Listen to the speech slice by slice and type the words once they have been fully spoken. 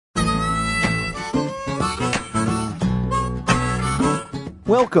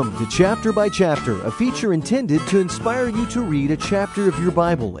Welcome to Chapter by Chapter, a feature intended to inspire you to read a chapter of your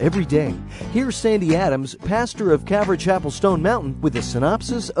Bible every day. Here's Sandy Adams, pastor of Calvary Chapel Stone Mountain, with a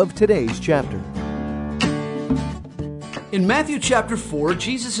synopsis of today's chapter. In Matthew chapter 4,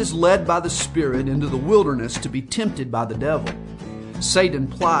 Jesus is led by the Spirit into the wilderness to be tempted by the devil. Satan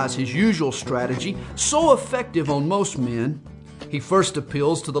plies his usual strategy, so effective on most men. He first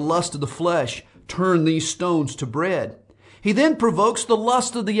appeals to the lust of the flesh, turn these stones to bread. He then provokes the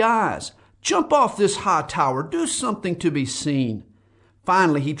lust of the eyes. Jump off this high tower, do something to be seen.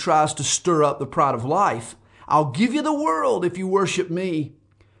 Finally, he tries to stir up the pride of life. I'll give you the world if you worship me.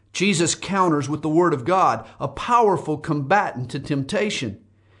 Jesus counters with the Word of God, a powerful combatant to temptation.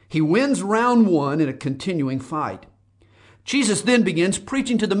 He wins round one in a continuing fight. Jesus then begins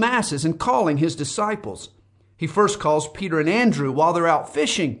preaching to the masses and calling his disciples. He first calls Peter and Andrew while they're out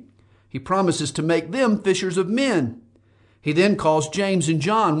fishing. He promises to make them fishers of men. He then calls James and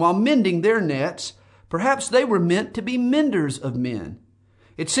John while mending their nets. Perhaps they were meant to be menders of men.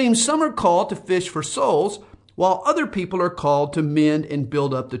 It seems some are called to fish for souls, while other people are called to mend and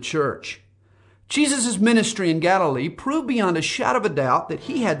build up the church. Jesus' ministry in Galilee proved beyond a shadow of a doubt that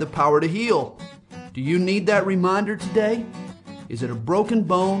he had the power to heal. Do you need that reminder today? Is it a broken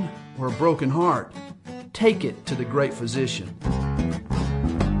bone or a broken heart? Take it to the great physician.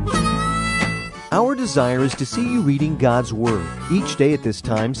 Our desire is to see you reading God's Word. Each day at this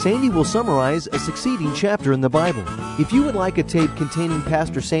time, Sandy will summarize a succeeding chapter in the Bible. If you would like a tape containing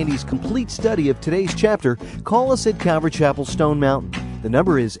Pastor Sandy's complete study of today's chapter, call us at Calvary Chapel Stone Mountain. The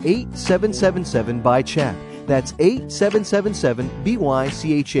number is 8777-BY-CHAP. That's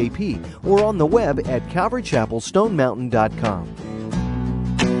 8777-BYCHAP, or on the web at calvarychapelstonemountain.com.